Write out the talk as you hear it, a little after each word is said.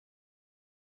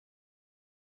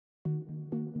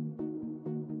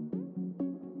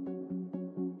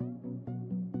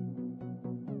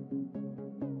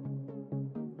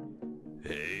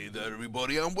there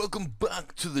everybody, and welcome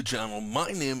back to the channel.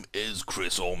 My name is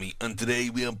Chris Orme, and today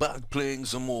we are back playing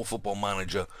some more Football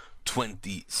Manager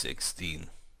 2016.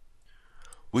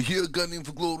 We're here gunning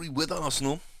for glory with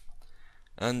Arsenal,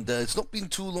 and it's not been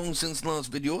too long since the last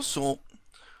video, so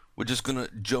we're just gonna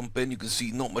jump in. You can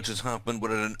see not much has happened.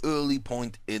 We're at an early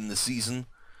point in the season,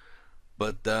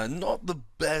 but not the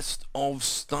best of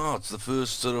starts. The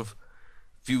first sort of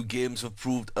few games have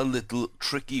proved a little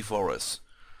tricky for us.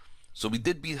 So we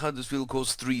did beat Huddersfield, of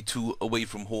course, 3-2 away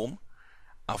from home.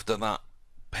 After that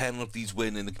penalties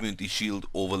win in the Community Shield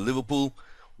over Liverpool,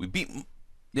 we beat,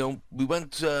 we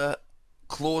went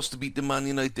close to beating Man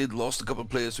United, lost a couple of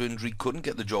players to injury, couldn't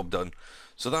get the job done.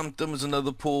 Southampton was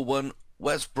another poor one.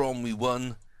 West Brom we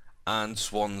won, and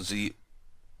Swansea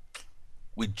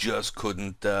we just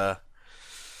couldn't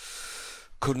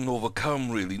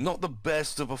overcome, really. Not the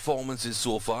best of performances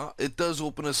so far. It does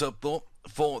open us up though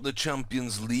for the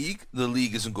Champions League. The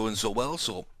league isn't going so well,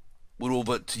 so we're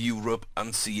over to Europe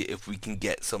and see if we can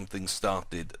get something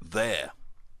started there.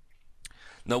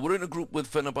 Now we're in a group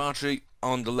with Fenerbahce,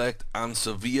 Anderlecht and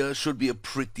Sevilla. Should be a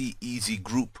pretty easy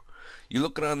group. You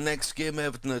look at our next game,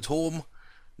 Everton at home,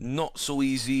 not so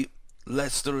easy.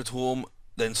 Leicester at home,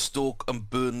 then Stoke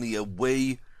and Burnley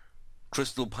away,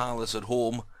 Crystal Palace at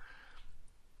home.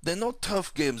 They're not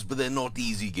tough games, but they're not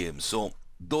easy games, so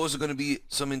those are going to be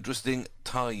some interesting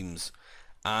times.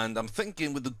 And I'm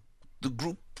thinking with the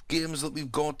group games that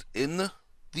we've got in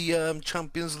the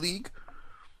Champions League,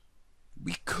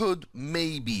 we could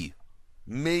maybe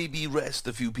rest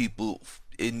a few people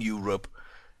in Europe,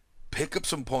 pick up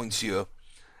some points here,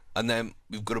 and then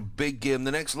we've got a big game.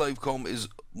 The next live com is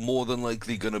more than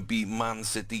likely going to be Man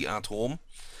City at home.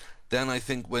 Then I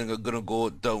think we're going to go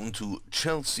down to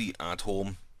Chelsea at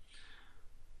home,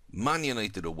 Man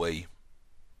United away,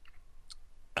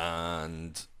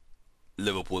 and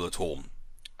Liverpool at home.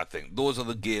 I think those are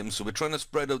the games. So we're trying to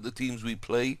spread out the teams we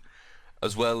play,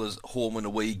 as well as home and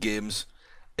away games.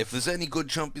 If there's any good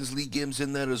Champions League games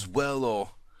in there as well,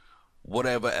 or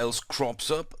whatever else crops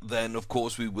up, then of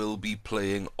course we will be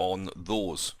playing on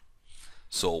those.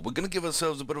 So we're going to give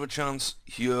ourselves a bit of a chance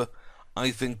here,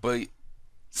 I think, by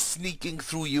sneaking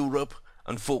through Europe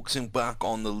and focusing back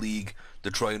on the league to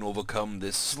try and overcome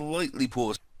this slightly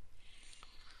poor.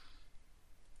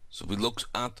 So we looked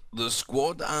at the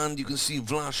squad, and you can see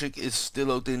Vlasic is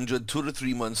still out injured, 2 to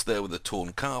 3 months there with a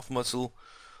torn calf muscle.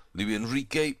 Luis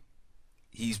Enrique,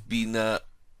 he's been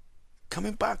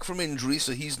coming back from injury,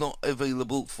 so he's not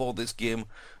available for this game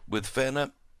with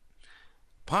Fener.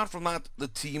 Apart from that, the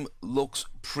team looks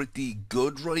pretty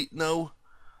good right now.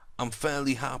 I'm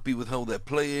fairly happy with how they're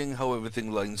playing, how everything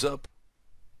lines up.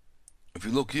 If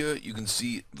you look here, you can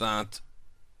see that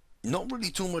not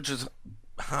really too much has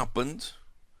happened.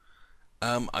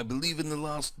 I believe in the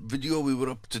last video we were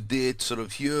up to date sort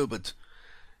of here, but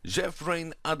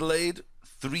Jeffrey Adelaide,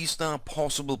 3-star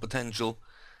possible potential.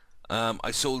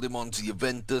 I sold him on to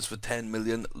Juventus for 10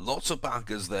 million. Lots of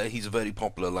backers there. He's a very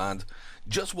popular lad.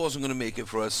 Just wasn't going to make it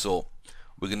for us, so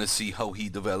we're going to see how he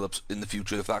develops in the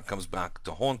future if that comes back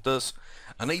to haunt us.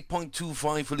 An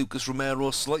 8.25 for Lucas Romero,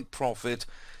 slight profit.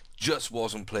 Just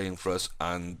wasn't playing for us,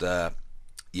 and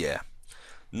yeah,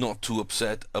 not too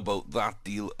upset about that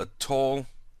deal at all.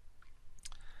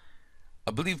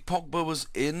 I believe Pogba was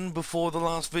in before the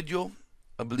last video.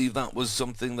 I believe that was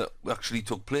something that actually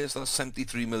took place. That's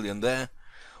 73 million there.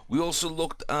 We also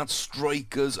looked at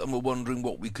strikers and were wondering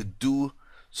what we could do.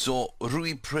 So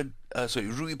Rui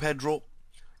Pedro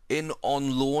in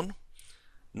on loan.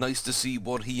 Nice to see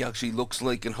what he actually looks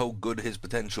like and how good his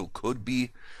potential could be.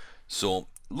 So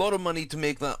a lot of money to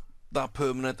make that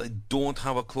permanent. I don't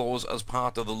have a clause as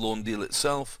part of the loan deal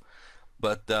itself,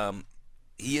 but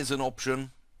he is an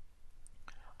option.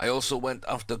 I also went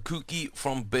after Kuki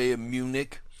from Bayern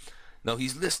Munich. Now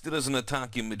he's listed as an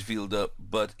attacking midfielder,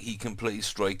 but he can play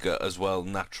striker as well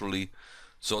naturally.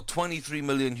 So 23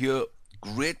 million here,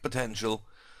 great potential.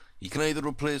 He can either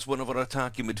replace one of our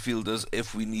attacking midfielders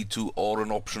if we need to, or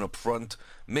an option up front.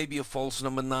 Maybe a false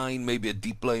number 9, maybe a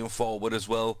deep line forward as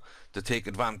well, to take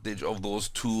advantage of those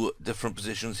two different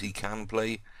positions he can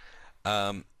play.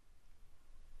 Yeah,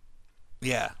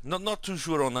 not too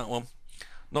sure on that one.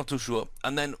 Not too sure.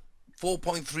 And then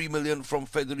 4.3 million from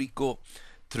Federico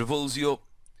Trivulzio.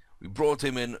 We brought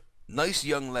him in. Nice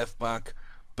young left back.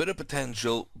 Bit of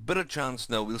potential. Bit of chance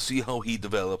now. We'll see how he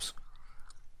develops.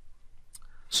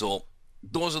 So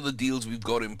those are the deals we've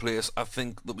got in place. I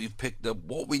think that we've picked up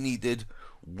what we needed,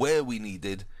 where we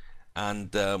needed,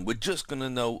 and we're just going to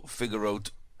now figure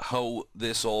out how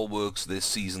this all works this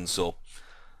season. So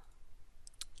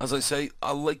As I say,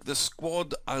 I like the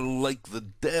squad, I like the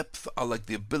depth, I like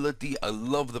the ability, I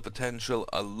love the potential,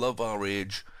 I love our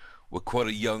age. We're quite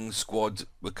a young squad,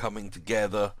 we're coming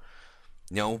together,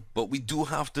 you know, but we do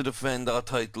have to defend our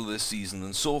title this season,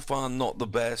 and so far not the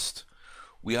best.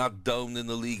 We are down in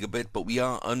the league a bit, but we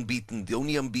are unbeaten, the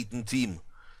only unbeaten team.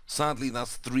 Sadly,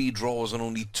 that's 3 draws and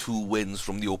only 2 wins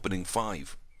from the opening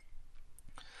 5.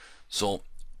 So,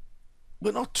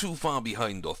 we're not too far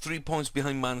behind, though. 3 points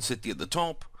behind Man City at the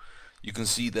top. You can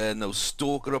see there now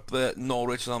Stoke are up there,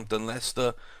 Norwich, Southampton,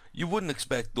 Leicester. You wouldn't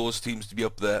expect those teams to be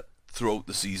up there throughout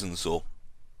the season, so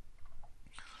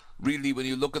really when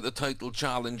you look at the title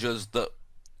challengers that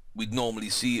we'd normally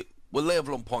see, we're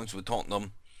level on points with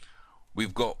Tottenham.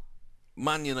 We've got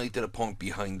Man United a point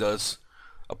behind us.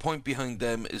 A point behind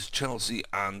them is Chelsea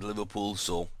and Liverpool,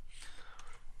 so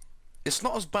it's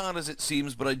not as bad as it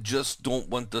seems, but I just don't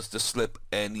want us to slip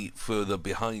any further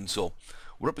behind. So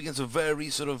we're up against a very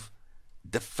sort of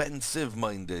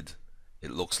defensive-minded, it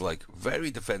looks like,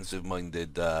 very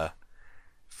defensive-minded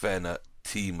Fener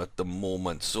team at the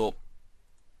moment. So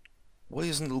why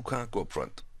isn't Lukaku up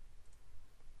front?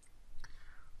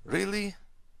 Really?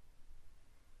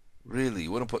 Really?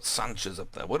 You want to put Sanchez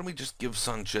up there? Why don't we just give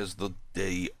Sanchez the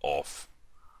day off?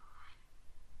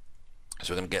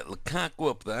 So we're going to get Lukaku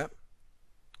up there.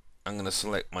 I'm going to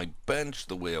select my bench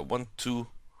the way I want to.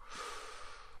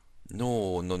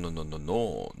 No.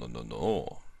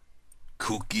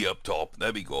 Cookie up top.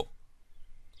 There we go.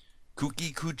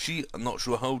 Cookie, I'm not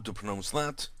sure how to pronounce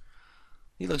that.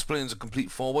 He likes playing as a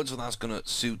complete forward, so that's going to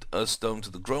suit us down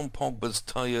to the ground. Pogba's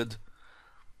tired.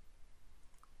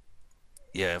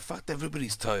 Yeah, in fact,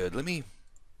 everybody's tired. Let me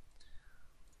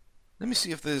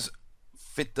see if there's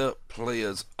fitter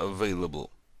players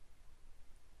available.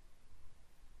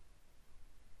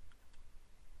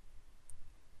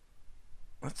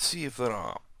 Let's see if there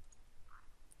are.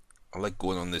 I like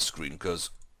going on this screen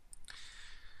because I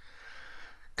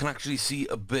can actually see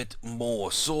a bit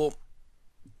more. So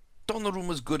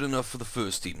Donnarumma's good enough for the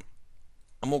first team.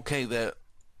 I'm okay there.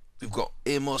 We've got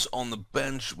Amos on the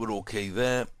bench. We're okay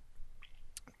there.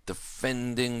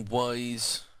 Defending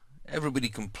wise, everybody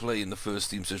can play in the first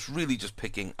team, so it's really just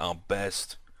picking our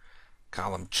best.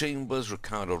 Callum Chambers,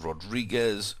 Ricardo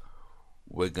Rodriguez.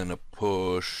 We're gonna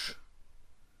push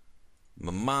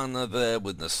Mamana there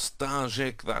with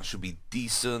Nostalgic. That should be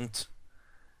decent.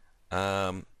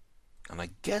 And I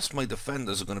guess my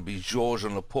defenders are going to be George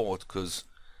and Laporte, because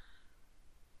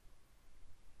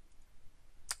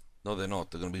no, they're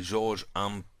not. They're going to be George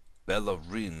and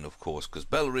Bellerin, of course, because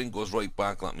Bellerin goes right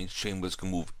back. That means Chambers can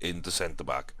move into centre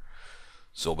back.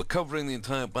 So we're covering the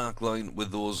entire back line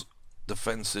with those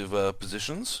defensive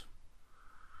positions.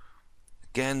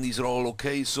 Again, these are all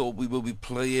okay, so we will be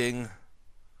playing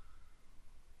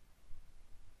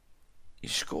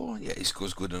Isco. Yeah,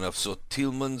 Isco's good enough. So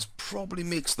Tielemans probably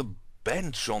makes the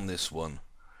bench on this one.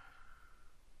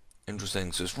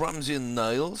 Interesting. So it's Ramsey and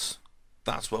Niles.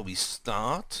 That's where we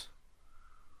start.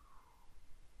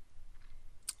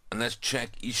 And let's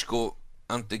check Isco,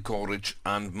 Ante Koric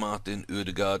and Martin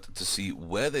Ødegaard to see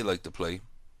where they like to play.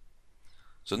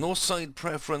 So no side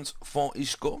preference for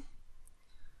Isco.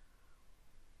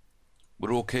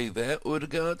 We're okay there.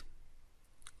 Ødegaard,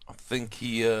 I think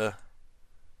he, yeah,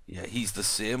 he's the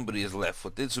same, but he is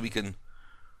left-footed, so we can...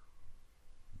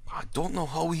 I don't know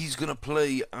how he's going to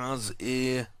play as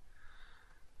a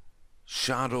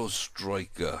shadow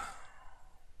striker.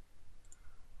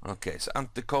 Okay, so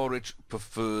Ante Koric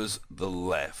prefers the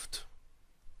left.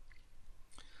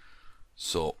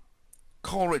 So,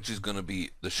 Koric is going to be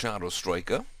the shadow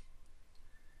striker.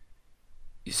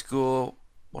 Isco,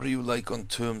 what are you like on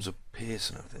terms of pace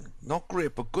and everything? Not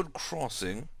great, but good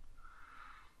crossing.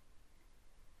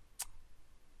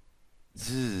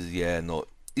 Yeah, no.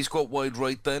 Isco wide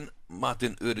right then.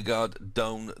 Martin Ødegaard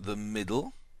down the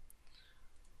middle.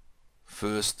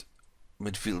 First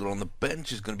midfielder on the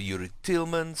bench is going to be Yuri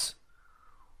Tielemans.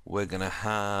 We're going to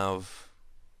have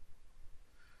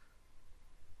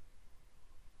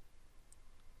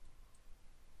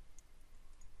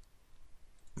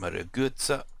Mario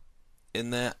Götze in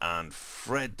there and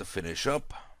Fred to finish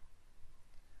up.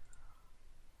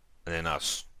 And then our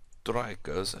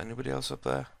strikers, anybody else up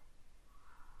there?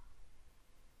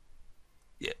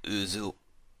 Yeah, Özil.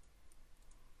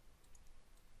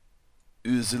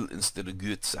 Özil instead of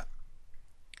Götze. A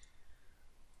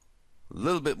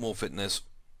little bit more fitness.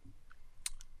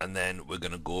 And then we're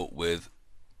going to go with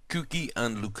Kuki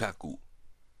and Lukaku.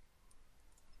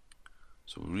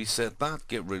 So we reset that,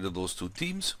 get rid of those two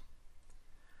teams.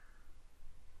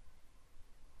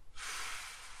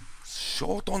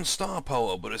 Short on star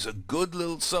power, but it's a good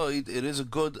little side. It is a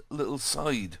good little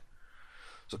side.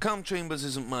 So Cam Chambers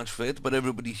isn't match fit, but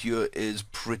everybody here is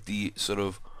pretty sort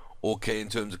of okay in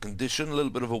terms of condition. A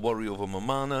little bit of a worry over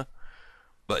Mamana,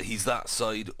 but he's that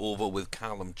side over with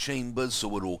Callum Chambers, so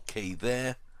we're okay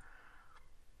there.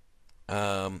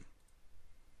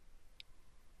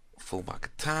 Fullback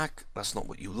attack, that's not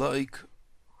what you like.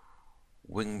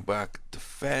 Wing back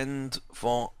defend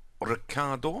for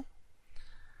Ricardo.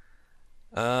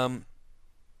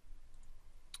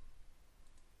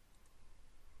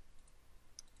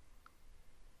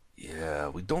 Yeah,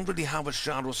 we don't really have a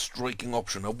shadow striking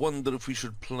option. I wonder if we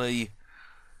should play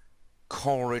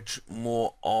Corrich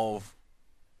more of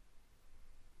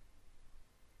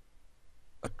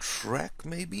a trek,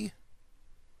 maybe?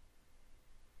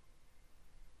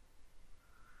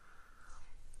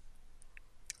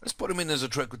 Let's put him in as a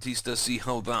trequartista, see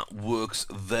how that works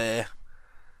there.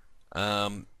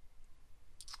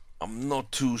 I'm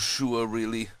not too sure,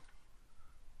 really.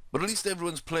 But at least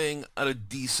everyone's playing at a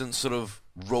decent sort of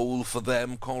role for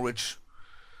them. Corrich,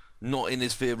 not in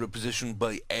his favourite position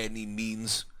by any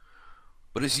means.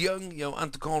 But it's young, you know,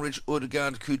 Ante Corrich,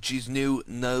 Odegaard, Kuchi's new,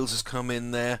 Niles has come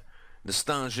in there.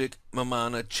 Nostalgic,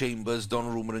 Mamana, Chambers,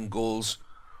 Donnarumma in goals.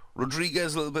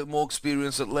 Rodriguez a little bit more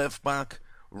experience at left back.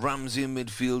 Ramsey in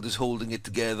midfield is holding it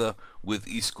together with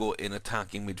Isco in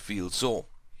attacking midfield. So,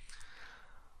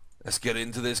 let's get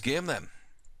into this game then.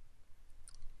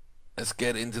 Let's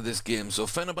get into this game. So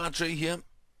Fenerbahce here,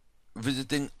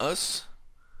 visiting us,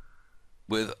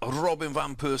 with Robin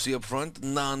van Persie up front,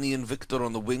 Nani and Victor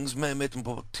on the wings, Mehmet and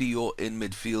Portillo in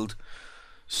midfield,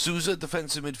 Sousa,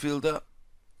 defensive midfielder,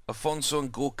 Afonso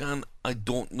and Gökhan, I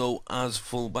don't know as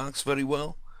full-backs very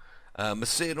well.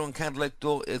 Macedo and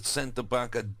Cadlecto at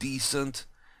centre-back are decent,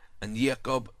 and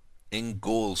Jakob in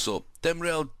goal. So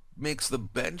Demreal makes the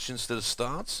bench instead of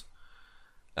starts.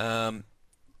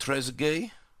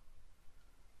 Trezeguet,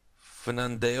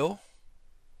 Fernandeo.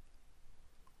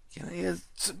 Yeah,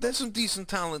 there's some decent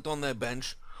talent on their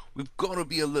bench. We've got to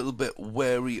be a little bit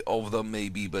wary of them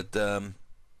maybe, but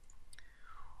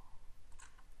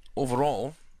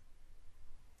overall,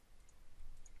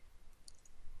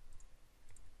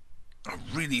 I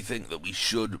really think that we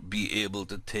should be able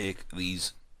to take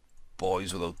these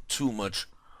boys without too much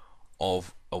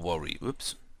of a worry.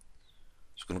 Oops.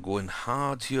 Just going to go in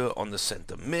hard here on the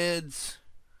centre mids.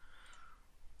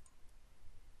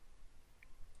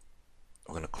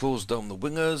 I'm going to close down the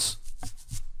wingers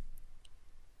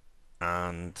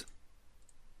and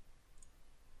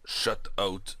shut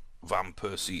out Van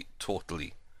Persie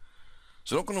totally.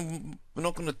 So we're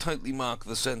not going to tightly mark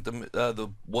the the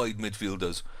wide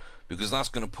midfielders, because that's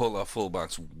going to pull our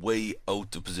fullbacks way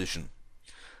out of position.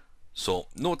 So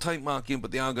no tight marking,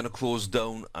 but they are going to close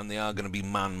down and they are going to be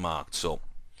man marked. So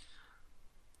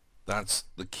that's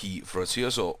the key for us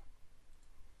here. So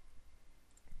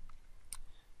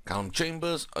Callum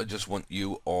Chambers, I just want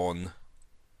you on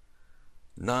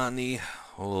Nani.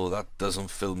 Oh, that doesn't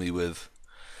fill me with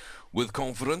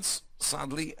confidence,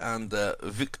 sadly. And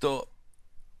Victor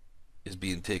is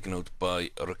being taken out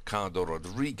by Ricardo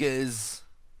Rodriguez.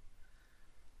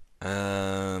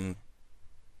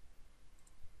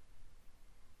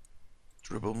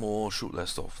 Dribble more, shoot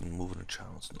less often, moving in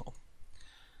channels. No.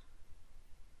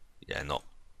 Yeah, no.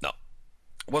 I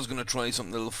was going to try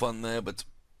something a little fun there, but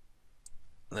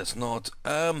let's not.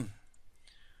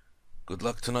 Good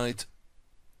luck tonight.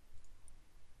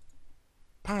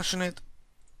 Passionate,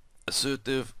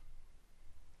 assertive,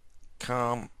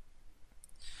 calm.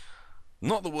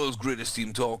 Not the world's greatest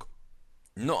team talk.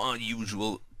 Not our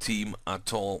usual team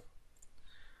at all.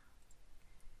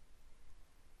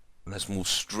 Let's move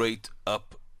straight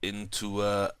up into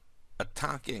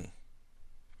attacking.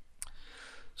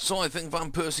 So I think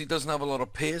Van Persie doesn't have a lot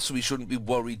of pace, so we shouldn't be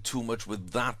worried too much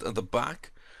with that at the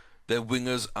back. Their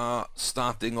wingers are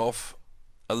starting off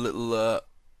a little,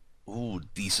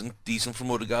 decent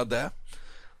from Odegaard there.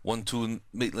 1-2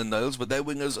 Maitland-Niles, but their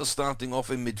wingers are starting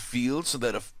off in midfield, so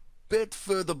they're a bit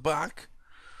further back,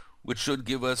 which should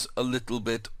give us a little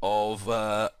bit of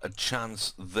a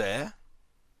chance there.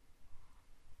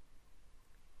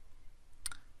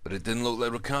 But it didn't look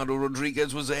like Ricardo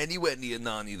Rodriguez was anywhere near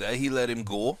Nani there. He let him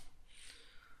go.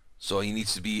 So he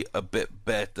needs to be a bit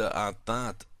better at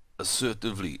that.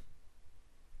 Assertively.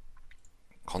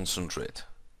 Concentrate.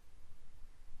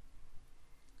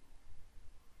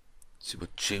 See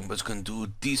what Chambers can do.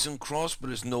 Decent cross, but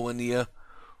it's nowhere near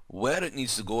where it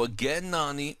needs to go. Again,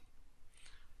 Nani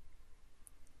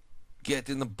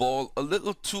getting the ball a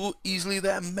little too easily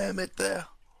there. Mehmet there.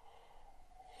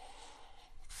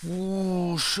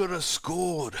 Ooh, should have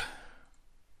scored.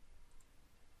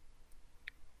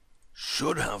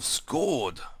 should have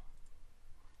scored.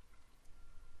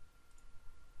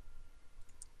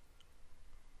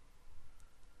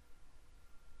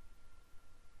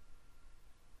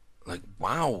 Like,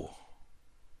 wow.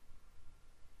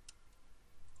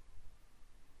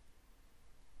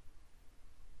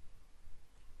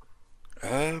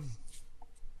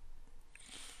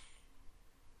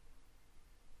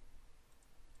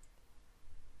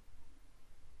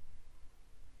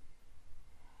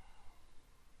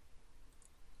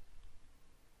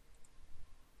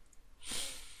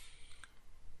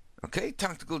 Okay,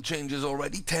 tactical changes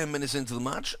already. 10 minutes into the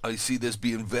match. I see this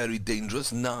being very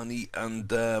dangerous. Nani and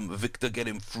Victor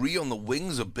getting free on the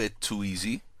wings a bit too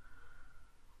easy.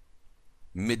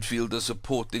 Midfielder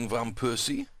supporting Van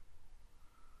Persie.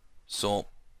 So,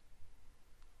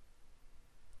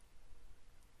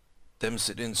 them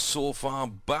sitting so far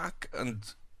back and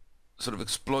sort of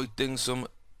exploiting some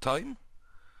time.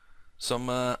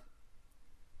 Some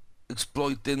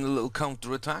exploiting the little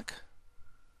counter-attack.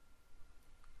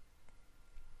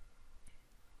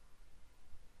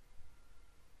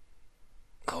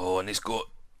 Oh, and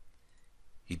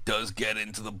he does get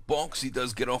into the box, he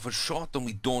does get off a shot, and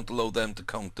we don't allow them to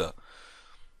counter.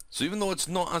 So even though it's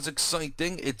not as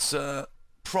exciting, it's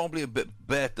probably a bit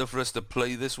better for us to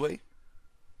play this way.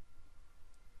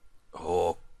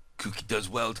 Oh, Cookie does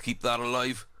well to keep that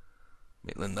alive.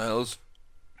 Maitland-Niles,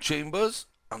 Chambers,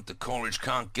 and the College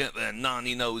can't get there.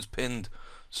 Nani now is pinned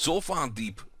so far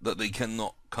deep that they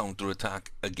cannot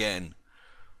counter-attack again.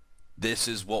 This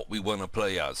is what we want to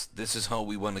play as. This is how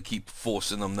we want to keep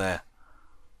forcing them there.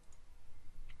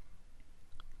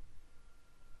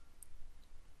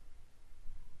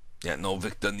 Yeah, no,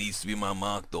 Victor needs to be my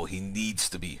mark, though. He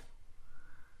needs to be.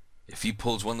 If he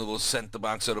pulls one of those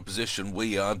centre-backs out of position,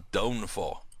 we are down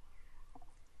for.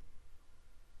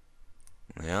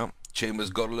 Yeah, Chambers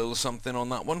got a little something on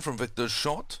that one from Victor's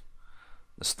shot.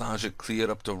 Nostalgia clear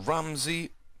up to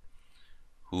Ramsey,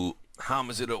 who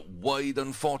hammers it out wide,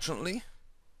 unfortunately.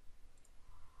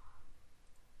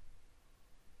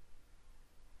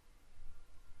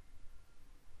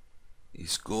 He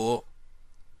score.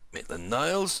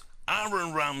 Maitland-Niles,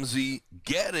 Aaron Ramsey,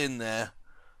 get in there.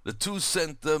 The two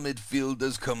centre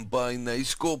midfielders combine there. He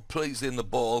scored, plays in the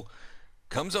ball,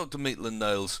 comes out to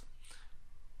Maitland-Niles,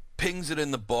 pings it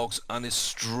in the box, and is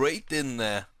straight in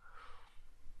there.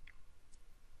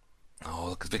 Oh,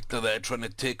 look at Victor there trying to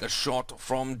take a shot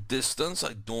from distance.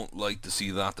 I don't like to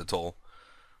see that at all.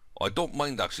 I don't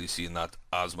mind actually seeing that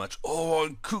as much. Oh,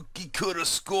 and Cookie could have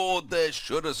scored there.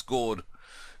 Should have scored.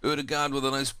 Odegaard with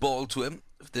a nice ball to him.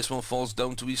 If this one falls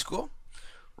down to his score.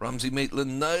 Ramsey,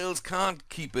 Maitland-Niles can't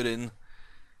keep it in.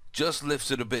 Just lifts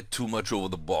it a bit too much over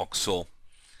the box. So,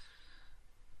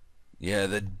 yeah,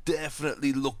 they're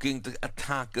definitely looking to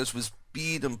attack us with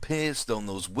speed and pace down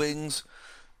those wings.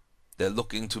 They're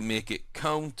looking to make it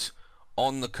count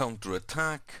on the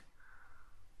counter-attack.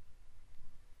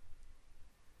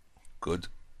 Good.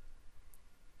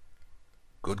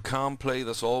 Good calm play,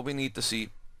 that's all we need to see.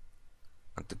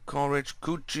 And the courage,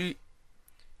 Coochie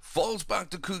falls back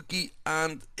to Cookie,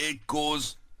 and it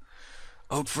goes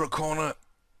out for a corner.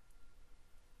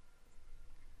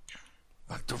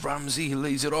 Back to Ramsey, he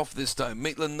lays it off this time.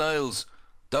 Maitland-Niles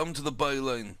down to the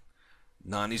byline.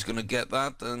 Nani's going to get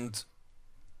that, and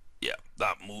yeah,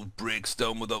 that move breaks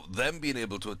down without them being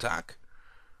able to attack.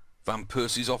 Van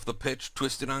Persie's off the pitch,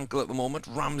 twisted ankle at the moment.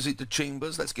 Ramsey to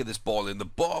Chambers, let's get this ball in the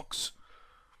box.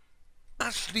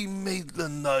 Ashley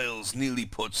Maitland-Niles nearly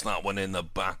puts that one in the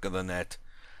back of the net.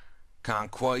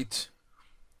 Can't quite.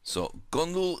 So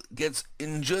Gundel gets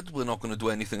injured. We're not going to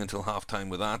do anything until half-time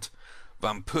with that.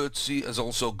 Van Persie has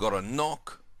also got a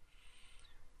knock.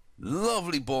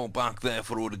 Lovely ball back there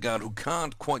for Odegaard, who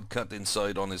can't quite cut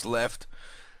inside on his left.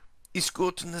 He's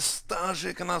scored to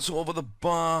Nostalgic, and that's over the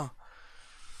bar.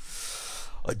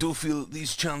 I do feel that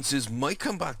these chances might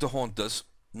come back to haunt us,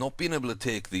 not being able to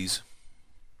take these.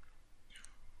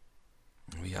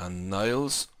 We are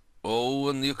Niles. Oh,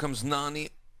 and here comes Nani.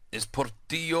 It's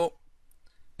Portillo.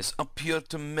 It's up here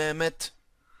to Mehmet.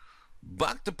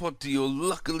 Back to Portillo.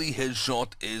 Luckily his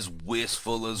shot is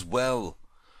wasteful as well.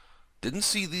 Didn't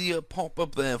see the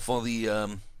pop-up there for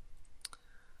the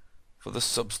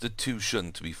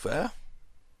substitution, to be fair.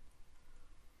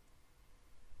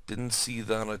 Didn't see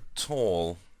that at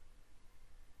all.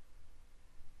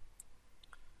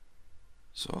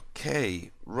 So,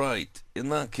 okay, right. In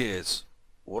that case,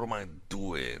 what am I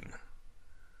doing?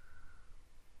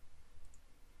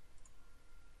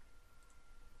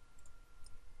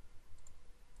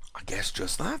 I guess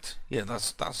just that. Yeah,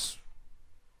 that's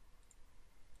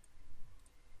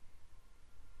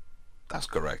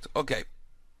correct. Okay.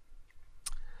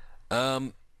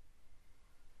 Let's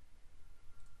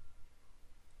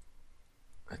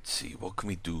see, what can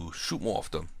we do? Shoot more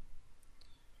often.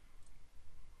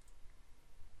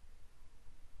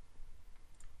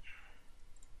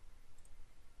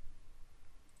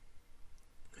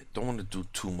 I don't want to do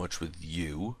too much with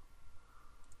you.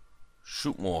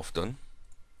 Shoot more often.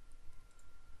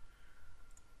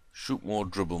 Shoot more,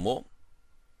 dribble more.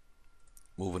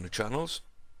 Moving the channels.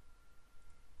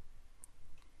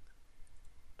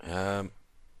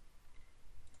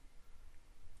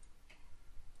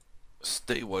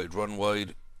 Stay wide, run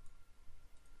wide.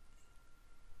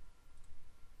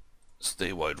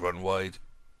 Stay wide, run wide.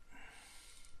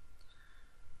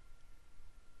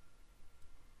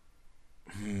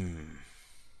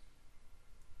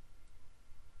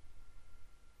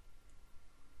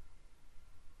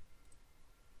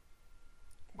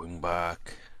 Wing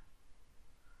back.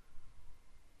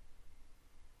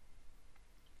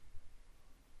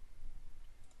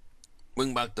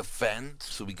 Wing back defend,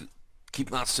 so we could keep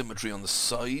that symmetry on the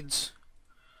sides.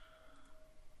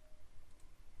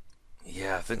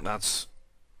 Yeah, I think that's...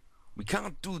 We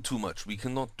can't do too much. We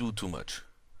cannot do too much.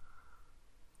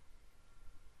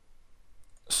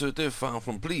 So they're far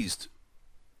from pleased.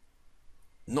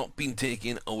 Not been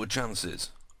taking our chances.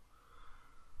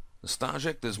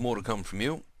 Nostalgic, there's more to come from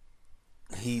you.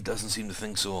 He doesn't seem to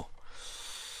think so.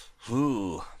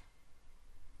 Ooh.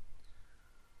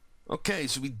 Okay,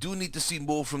 so we do need to see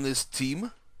more from this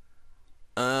team.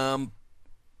 Even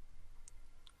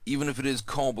if it is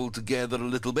cobbled together a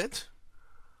little bit,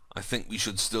 I think we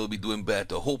should still be doing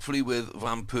better. Hopefully with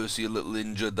Van Persie a little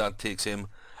injured, that takes him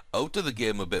out of the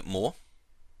game a bit more.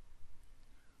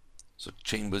 So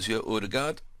Chambers here,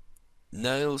 Odegaard,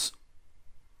 Niles.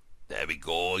 There we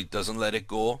go, he doesn't let it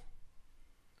go.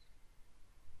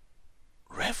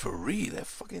 Referee, they're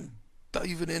fucking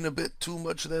diving in a bit too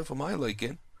much there for my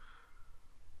liking.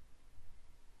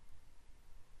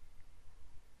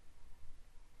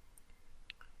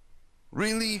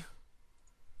 Really?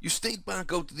 You stayed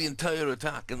back out to the entire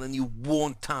attack and then you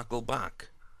won't tackle back.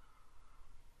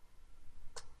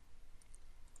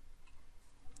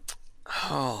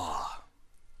 Oh.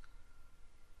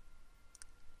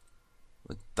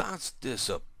 Like, that's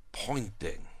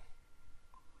disappointing.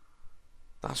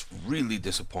 That's really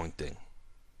disappointing.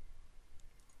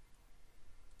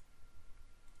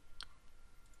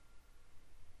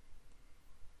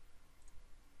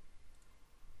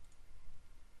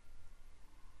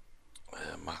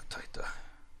 Mark tighter.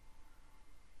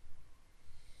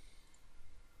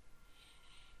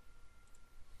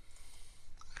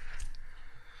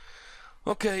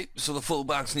 Okay, so the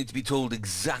fullbacks need to be told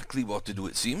exactly what to do,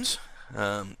 it seems.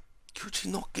 Gucci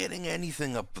not getting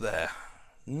anything up there.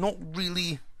 Not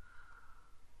really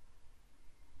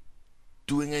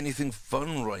doing anything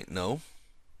fun right now.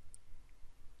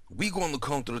 We go on the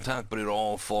counter-attack, but it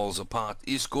all falls apart.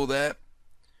 Isco there.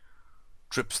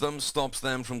 Trips them, stops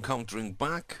them from countering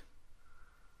back.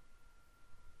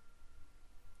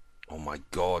 Oh my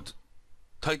god.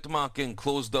 Tight mark in,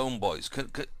 close down, boys.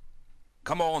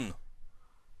 Come on.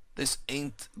 This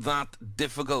ain't that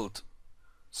difficult.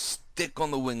 Stick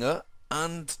on the winger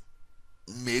and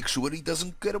make sure he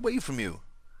doesn't get away from you.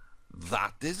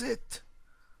 That is it.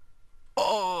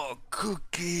 Oh,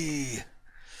 Cookie.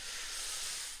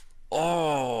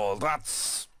 Oh,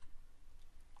 that's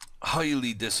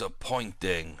highly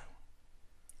disappointing.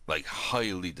 Like,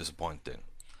 highly disappointing.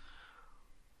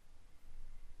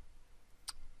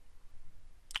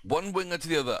 One winger to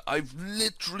the other. I've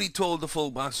literally told the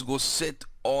fullbacks to go sit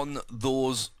on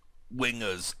those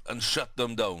wingers and shut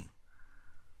them down.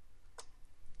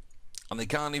 And they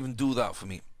can't even do that for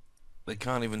me. They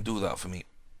can't even do that for me.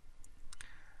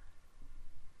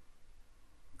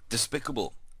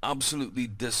 Despicable. Absolutely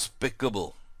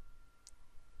despicable.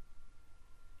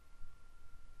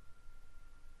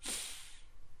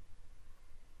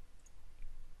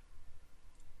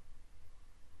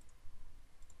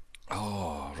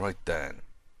 Oh, right then.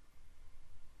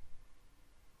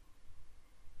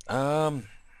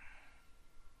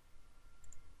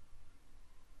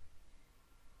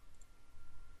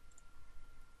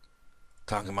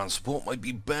 Target man support might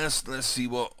be best. Let's see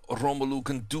what Romelu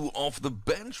can do off the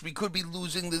bench. We could be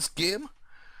losing this game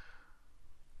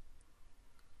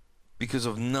because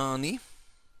of Nani.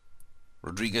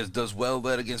 Rodriguez does well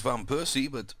there against Van Persie,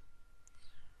 but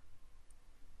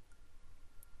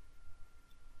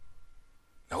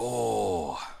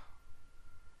oh,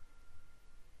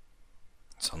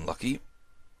 it's unlucky.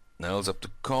 Nails up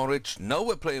to Coric. Now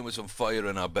we're playing with some fire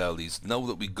in our bellies. Now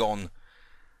that we've gone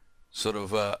sort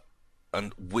of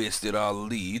and wasted our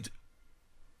lead.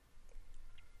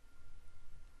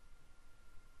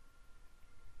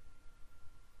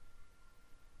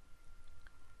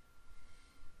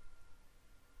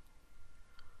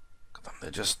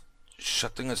 They're just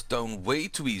shutting us down way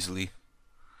too easily.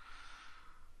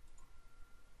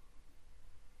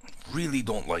 Really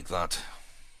don't like that.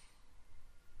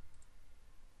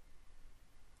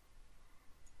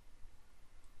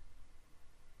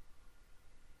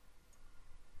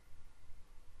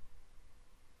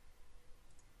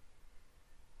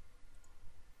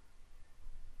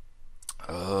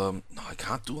 No, I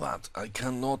can't do that. I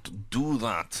cannot do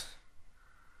that.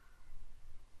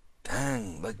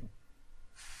 Dang, like...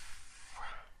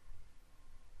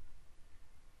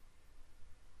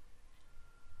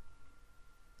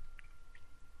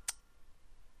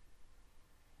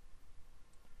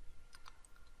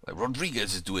 Like,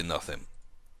 Rodriguez is doing nothing.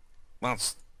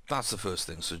 That's the first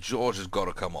thing. So George has got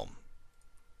to come on.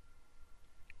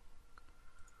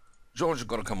 George has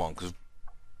got to come on, because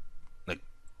like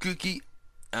Kuki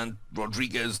and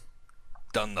Rodriguez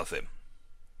done nothing.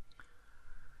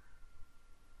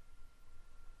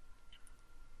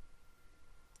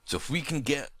 So if we can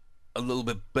get a little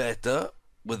bit better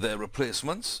with their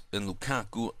replacements in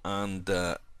Lukaku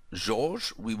and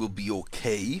George, we will be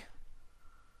okay.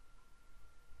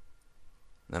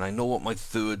 And I know what my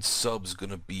third sub's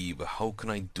gonna be, but how can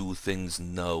I do things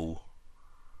now?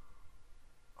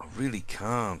 I really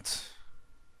can't.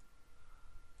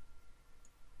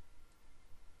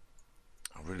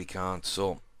 I really can't.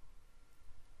 So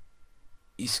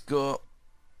Isco,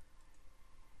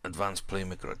 advanced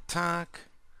playmaker attack.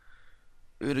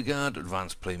 Ødegaard,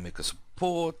 advanced playmaker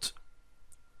support.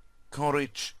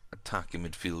 Koric, attacking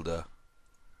midfielder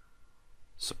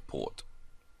support.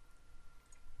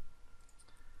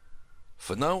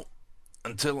 For now,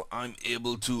 until I'm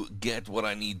able to get what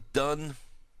I need done.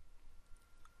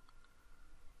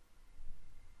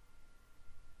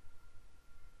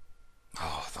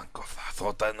 Oh, thank God. I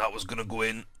thought then that was going to go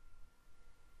in.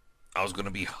 I was going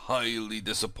to be highly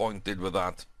disappointed with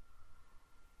that.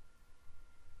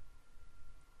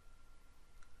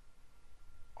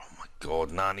 Oh my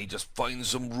God, Nani just finds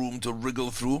some room to wriggle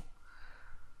through.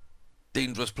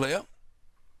 Dangerous player.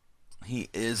 He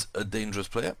is a dangerous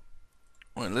player.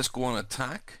 Alright, let's go on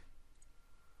attack.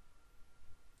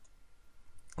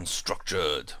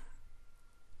 Unstructured.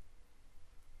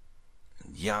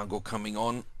 And Iago coming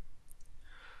on.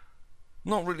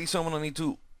 Not really someone I need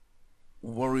to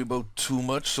worry about too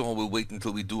much, so we'll wait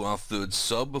until we do our third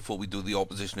sub before we do the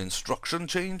opposition instruction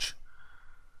change.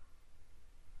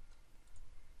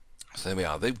 So there we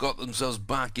are. They've got themselves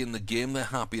back in the game. They're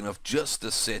happy enough just to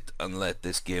sit and let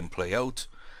this game play out.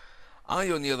 I,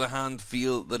 on the other hand,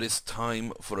 feel that it's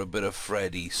time for a bit of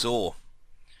Freddy. So,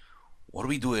 what are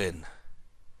we doing?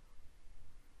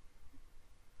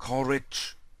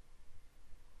 Koric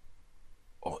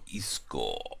or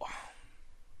Isco?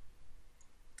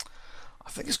 I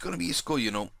think it's going to be Isco,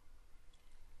 you know.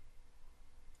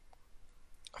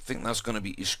 I think that's going to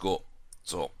be Isco.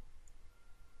 So,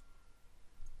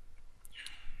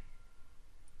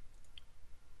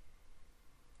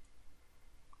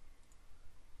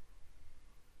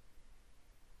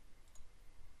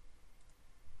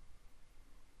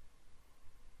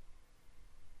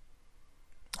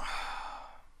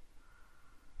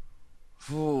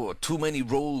 oh, too many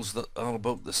roles that are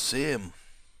about the same.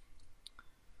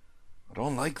 I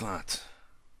don't like that.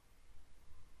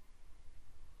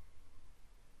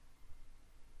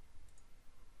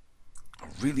 I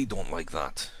really don't like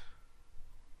that.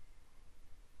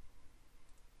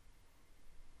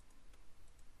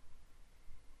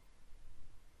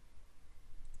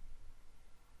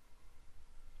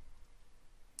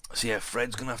 So yeah,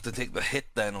 Fred's going to have to take the hit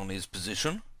then on his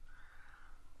position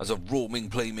as a roaming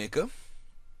playmaker.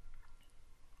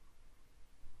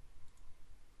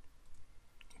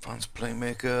 Advanced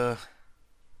playmaker.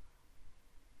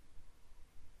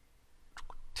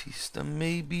 Batista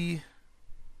maybe.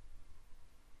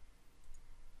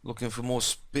 Looking for more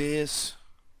space.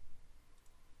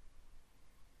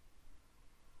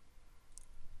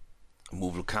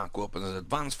 Move Lukaku up as an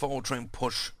advanced forward, try and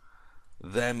push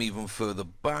them even further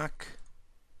back.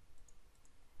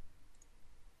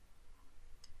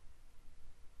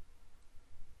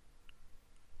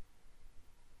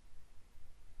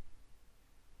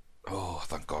 Oh,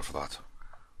 thank God for that.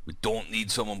 We don't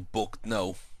need someone booked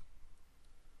now.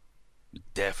 We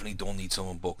definitely don't need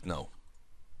someone booked now.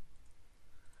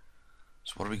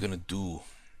 So what are we going to do?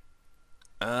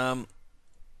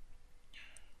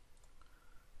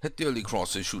 Hit the early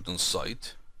crosses, shoot on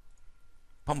sight.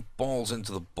 Pump balls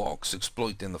into the box,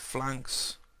 exploiting the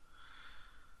flanks.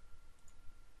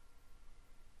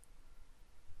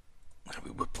 There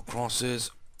we whip for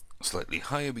crosses. Slightly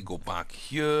higher, we go back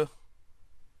here.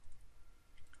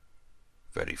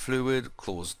 Very fluid.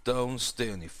 Close down.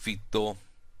 Stay on your feet though.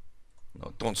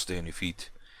 No, don't stay on your feet.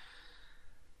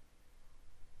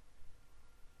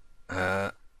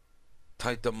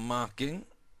 Tighter marking.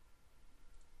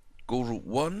 Go route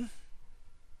 1.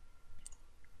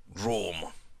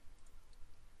 Rome.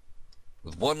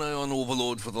 With one eye on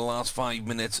overload for the last 5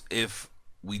 minutes if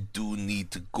we do need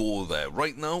to go there.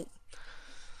 Right now,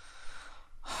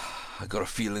 I got a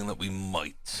feeling that we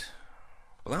might.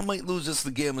 But that might lose us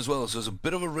the game as well, so it's a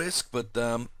bit of a risk, but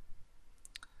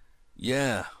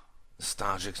yeah.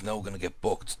 Starjik's now going to get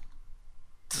booked.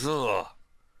 Ugh.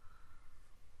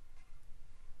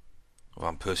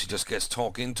 Van Persie just gets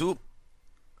talking to.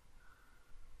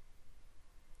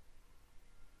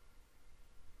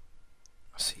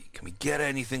 Let's see, can we get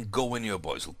anything going here,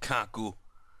 boys? Lukaku,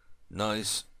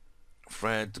 nice.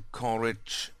 Fred,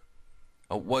 Koric,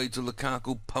 out wide to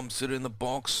Lukaku, pumps it in the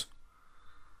box.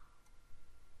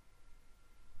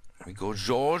 There we go,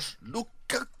 George.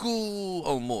 Lukaku!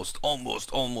 Almost.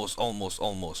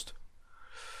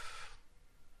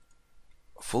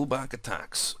 Fullback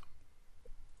attacks.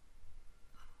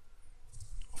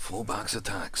 Fullbacks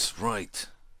attacks, right.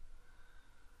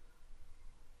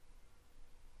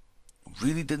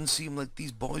 Really didn't seem like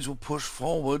these boys were pushed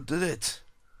forward, did it?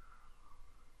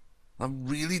 That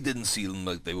really didn't seem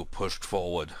like they were pushed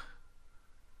forward.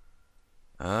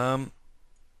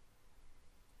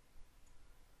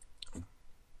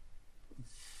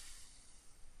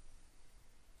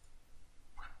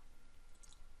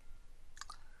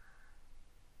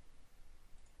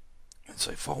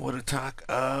 Inside forward attack.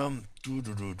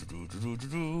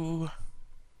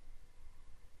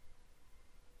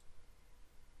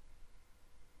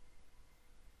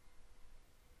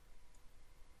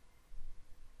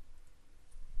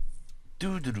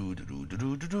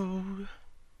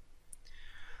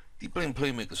 Deep lane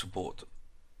playmaker support.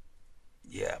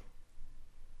 Yeah.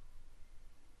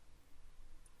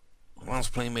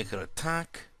 Advanced playmaker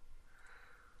attack.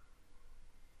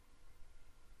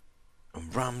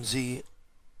 And Ramsey.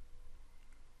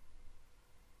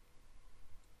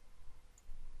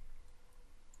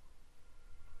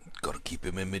 Got to keep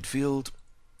him in midfield.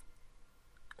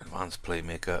 Advanced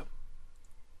playmaker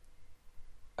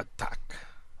attack.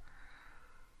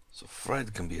 So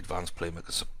Fred can be advanced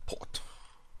playmaker support.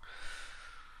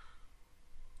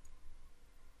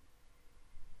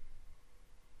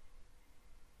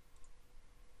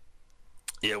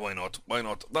 Yeah, why not? Why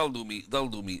not? That'll do me. That'll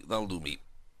do me. That'll do me.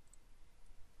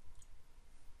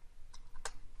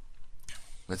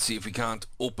 Let's see if we can't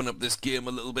open up this game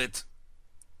a little bit.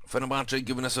 Fenerbahce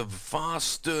giving us a far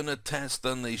sterner test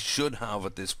than they should have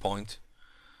at this point.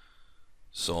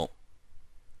 So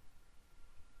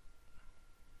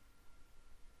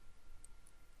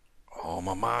oh,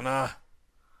 Mamana.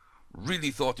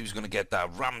 Really thought he was going to get that.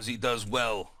 Ramsey does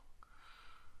well.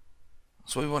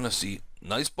 That's what we want to see.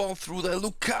 Nice ball through there.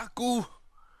 Lukaku.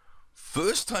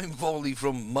 First time volley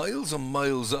from miles and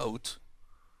miles out.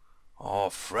 Oh,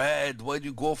 Fred. Why'd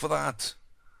you go for that?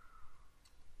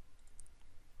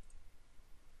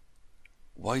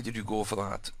 Why did you go for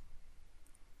that?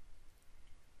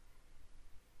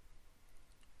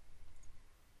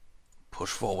 Push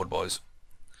forward, boys.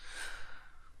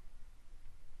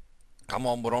 Come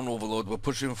on, we're on overload. We're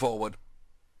pushing forward.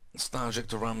 Starjik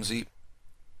to Ramsey.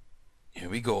 Here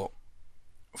we go.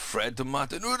 Fred to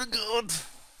Martin Odegaard.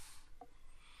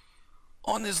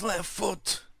 On his left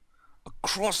foot.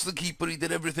 Across the keeper. He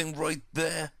did everything right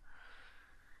there.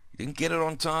 He didn't get it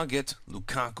on target.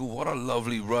 Lukaku, what a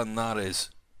lovely run that is.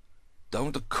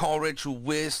 Down to Koric, who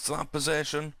wastes that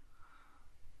possession.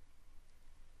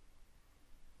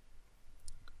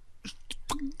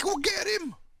 Go get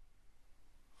him!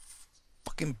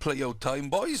 Fucking play out time,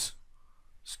 boys.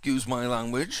 Excuse my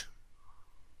language.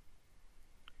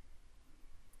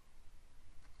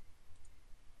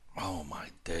 Oh my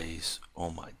days.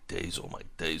 Oh my days. Oh my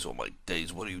days. Oh my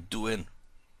days. What are you doing?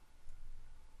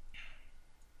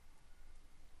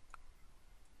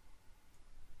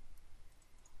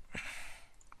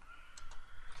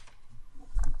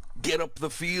 Get up the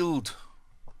field.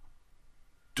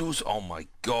 Oh my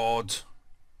God.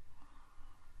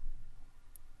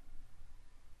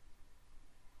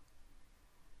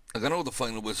 Like, I know the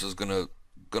final whistle is gonna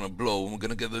blow and we're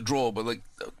gonna get the draw, but like,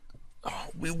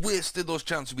 we wasted those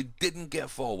chances. We didn't get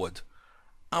forward.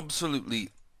 Absolutely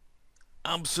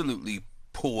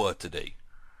poor today.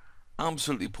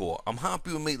 Absolutely poor. I'm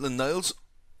happy with Maitland-Niles.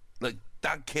 Like,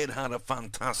 that kid had a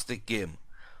fantastic game.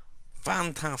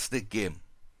 Fantastic game.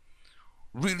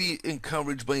 Really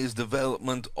encouraged by his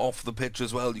development off the pitch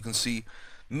as well. You can see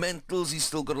mentals, he's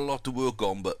still got a lot to work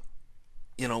on, but,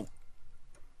 you know,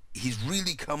 he's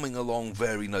really coming along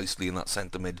very nicely in that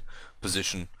centre mid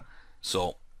position.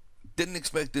 So, didn't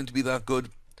expect him to be that good.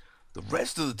 The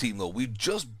rest of the team, though, we've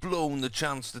just blown the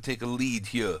chance to take a lead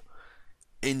here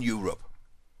in Europe.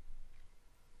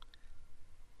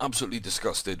 Absolutely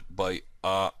disgusted by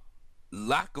our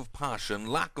lack of passion,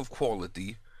 lack of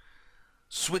quality,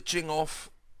 switching off.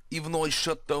 Even though I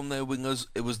shut down their wingers,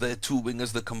 it was their two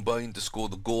wingers that combined to score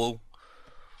the goal.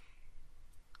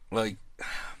 Like,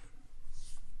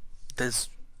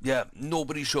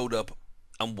 nobody showed up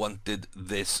and wanted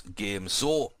this game.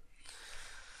 So,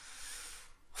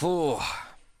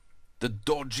 the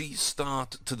dodgy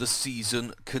start to the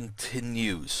season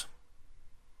continues.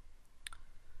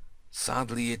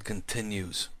 Sadly, it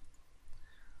continues.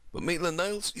 But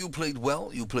Maitland-Niles, you played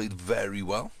well. You played very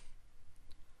well.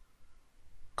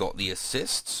 Got the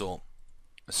assist, so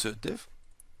assertive.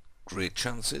 Great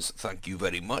chances. Thank you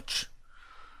very much.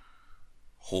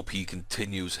 Hope he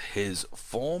continues his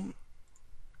form.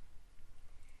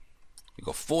 We've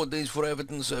got 4 days for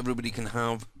Everton, so everybody can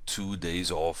have 2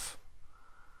 days off.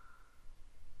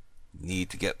 Need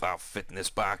to get that fitness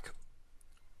back.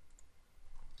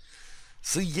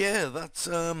 So yeah, that's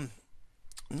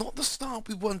not the start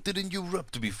we wanted in Europe,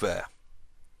 to be fair.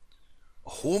 A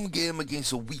home game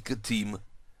against a weaker team,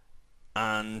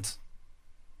 and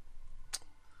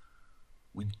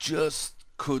we just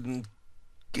couldn't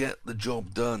get the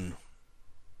job done.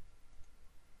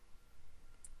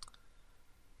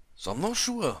 So I'm not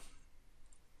sure.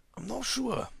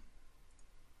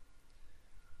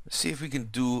 Let's see if we can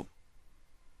do...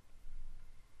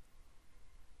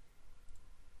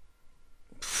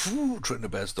 trying the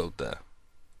best out there.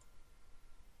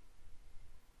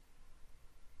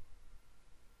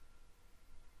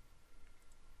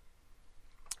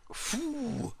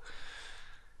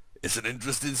 It's an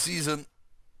interesting season.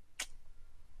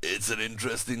 It's an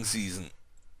interesting season.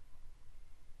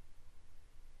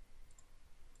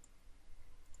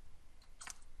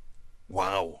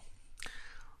 Wow.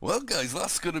 Well, guys,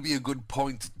 that's going to be a good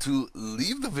point to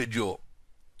leave the video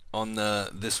on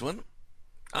this one.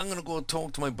 I'm going to go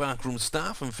talk to my backroom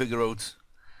staff and figure out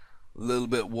a little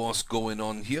bit what's going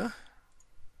on here.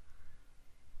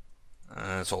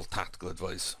 It's all tactical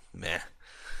advice. Meh.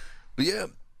 But yeah,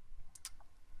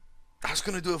 that's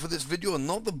going to do it for this video.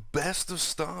 Not the best of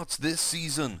starts this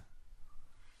season.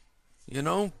 You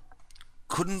know,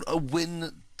 couldn't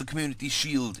win the Community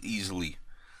Shield easily.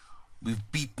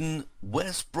 We've beaten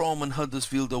West Brom and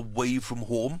Huddersfield away from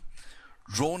home,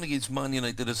 drawn against Man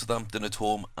United and Southampton at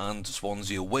home and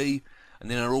Swansea away,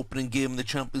 and then our opening game in the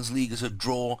Champions League is a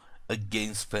draw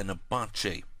against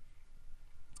Fenerbahce.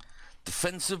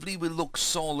 Defensively, we look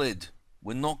solid.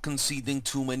 We're not conceding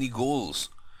too many goals.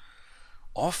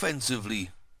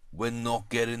 Offensively, we're not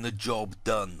getting the job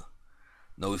done.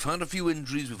 Now, we've had a few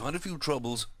injuries, we've had a few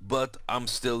troubles, but I'm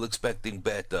still expecting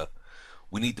better.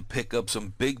 We need to pick up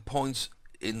some big points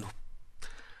in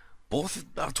both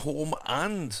at home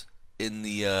and in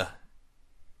the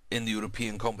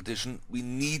European competition. We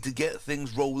need to get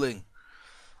things rolling.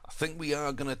 I think we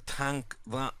are going to tank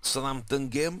that Southampton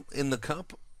game in the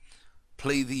Cup.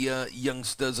 Play the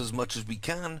youngsters as much as we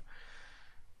can,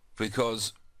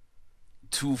 because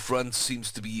two fronts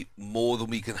seems to be more than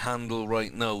we can handle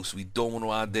right now, so we don't want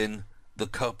to add in the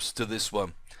Cups to this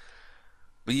one.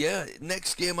 But yeah,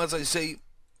 next game, as I say,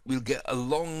 we'll get a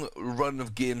long run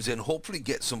of games in, hopefully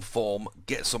get some form,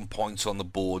 get some points on the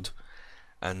board,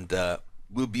 and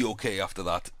we'll be okay after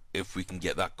that if we can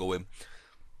get that going.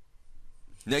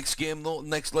 Next game though,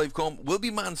 next live comp, will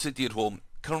be Man City at home,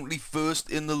 currently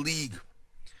first in the league.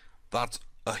 That's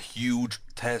a huge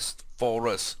test for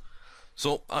us.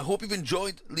 So I hope you've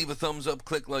enjoyed. Leave a thumbs up,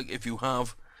 click like if you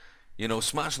have, you know,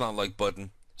 smash that like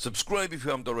button. Subscribe if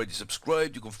you haven't already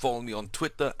subscribed. You can follow me on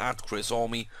Twitter at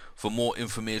ChrisArmy for more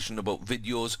information about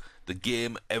videos, the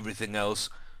game, everything else.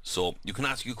 So you can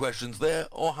ask your questions there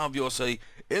or have your say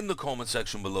in the comment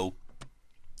section below.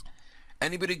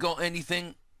 Anybody got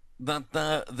anything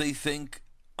that they think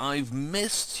I've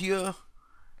missed here?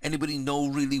 Anybody know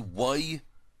really why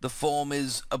the form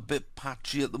is a bit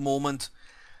patchy at the moment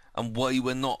and why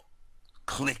we're not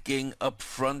clicking up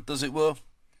front, as it were?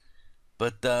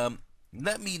 But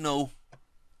let me know.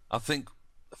 I think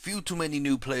a few too many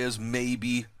new players,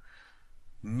 maybe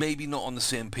not on the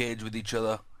same page with each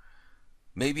other.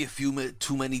 Maybe a few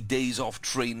too many days off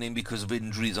training because of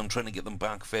injuries. I'm trying to get them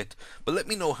back fit. But let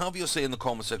me know. Have your say in the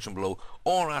comment section below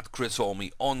or at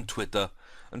ChrisArmy on Twitter.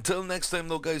 Until next time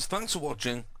though, guys, thanks for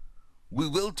watching. We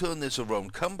will turn this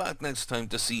around. Come back next time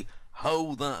to see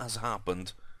how that has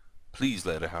happened. Please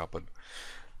let it happen.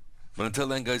 But until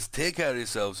then, guys, take care of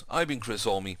yourselves. I've been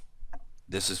ChrisArmy.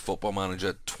 This is Football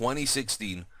Manager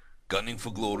 2016, gunning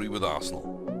for glory with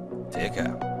Arsenal. Take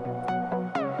care.